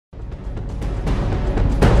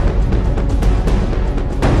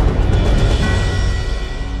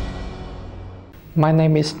My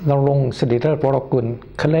name is Narong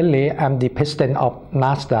Sirilertworakul. Currently, I'm the president of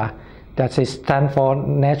NSTDA, that stands for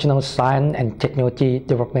National Science and Technology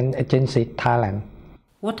Development Agency, Thailand.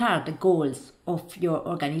 What are the goals of your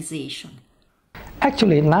organization?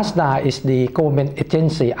 Actually, NSTDA is the government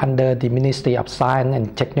agency under the Ministry of Science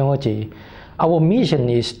and Technology. Our mission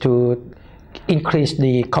is to increase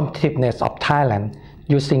the competitiveness of Thailand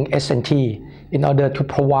using S&T in order to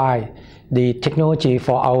provide the technology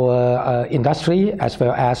for our industry as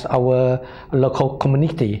well as our local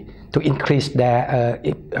community to increase their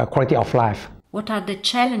quality of life. What are the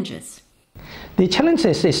challenges? The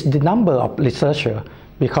challenges is the number of researchers,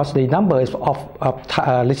 because the number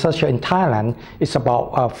of researchers in Thailand is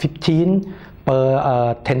about 15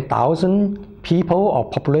 per 10,000 people or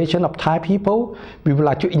population of Thai people. We would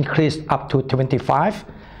like to increase up to 25.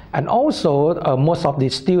 And also, most of the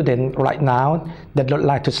students right now that would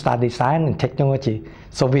like to study science and technology.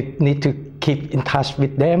 So we need to keep in touch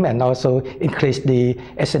with them and also increase the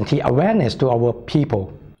S&T awareness to our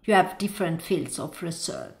people. You have different fields of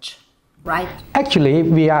research, right? Actually,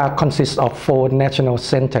 we consist of 4 national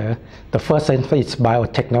centers. The first center is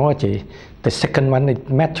biotechnology. The second one is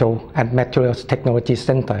metal and materials technology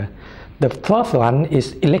center. The third one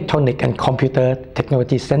is Electronic and Computer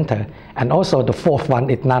Technology Center, and also the fourth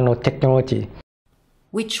one is Nanotechnology.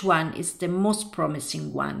 Which one is the most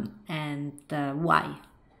promising one and why?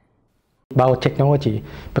 Biotechnology,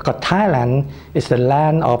 because Thailand is the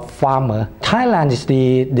land of farmers. Thailand is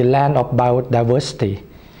the land of biodiversity.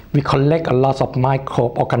 We collect a lot of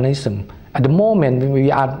microorganisms. At the moment,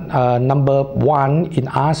 we are number 1 in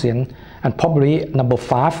ASEAN and probably number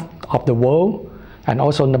 5 of the world, and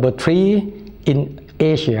also number 3 in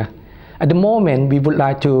Asia. At the moment, we would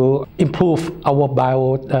like to improve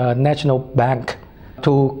our national bank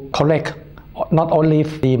to collect not only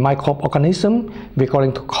the microorganism, we're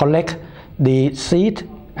going to collect the seed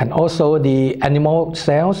and also the animal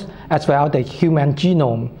cells as well as the human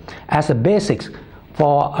genome as a basics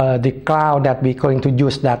for the ground that we're going to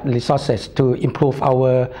use that resources to improve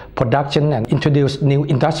our production and introduce new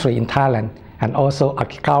industry in Thailand. And also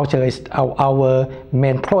agriculture is our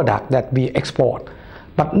main product that we export.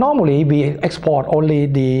 But normally we export only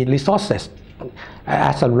the resources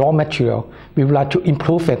as a raw material. We would like to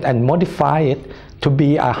improve it and modify it to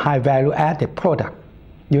be a high value added product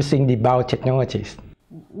using the biotechnologies.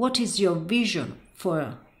 What is your vision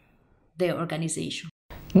for the organization?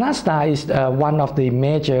 NSTDA is one of the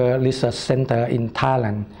major research centers in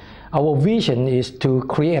Thailand. Our vision is to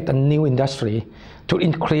create a new industry to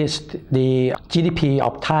increase the GDP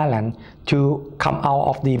of Thailand to come out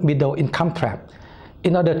of the middle income trap.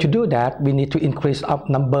 In order to do that, we need to increase the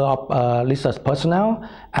number of research personnel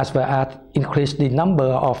as well as increase the number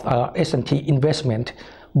of S&T investment,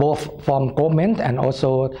 both from government and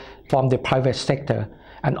also from the private sector.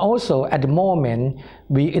 And also at the moment,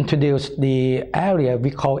 we introduced the area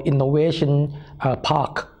we call Innovation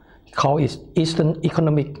Park, called Eastern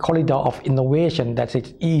Economic Corridor of Innovation, that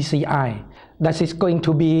is EECI. That is going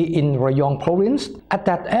to be in Rayong province. At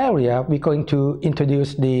that area, we're going to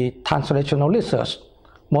introduce the translational research,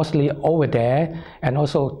 mostly over there, and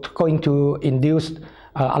also going to induce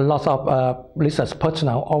a lot of research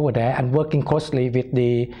personnel over there and working closely with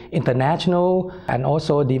the international and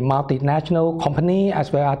also the multinational company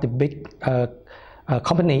as well as the big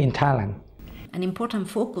company in Thailand. An important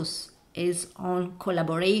focus is on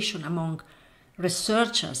collaboration among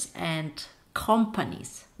researchers and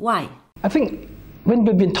companies. Why? I think when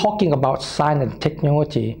we've been talking about science and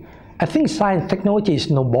technology, I think science and technology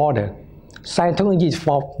is no border. Science and technology is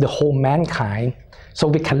for the whole mankind, so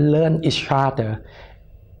we can learn each other.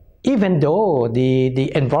 Even though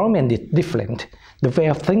the environment is different, the way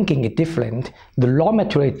of thinking is different, the raw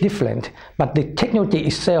material is different, but the technology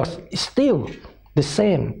itself is still the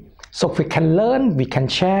same. So if we can learn, we can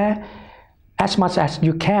share as much as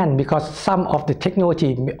you can, because some of the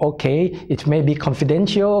technology, okay, it may be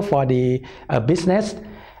confidential for the business,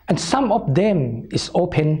 and some of them is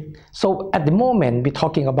open. So at the moment, we're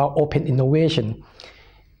talking about open innovation.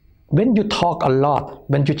 When you talk a lot,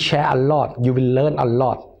 when you share a lot, you will learn a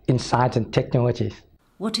lot in science and technology.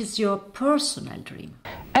 What is your personal dream?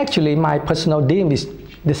 Actually, my personal dream is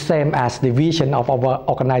the same as the vision of our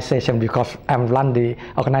organization, because I'm running the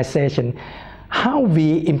organization. How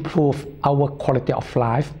we improve our quality of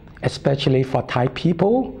life, especially for Thai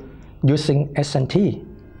people, using S&T.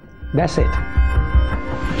 That's it.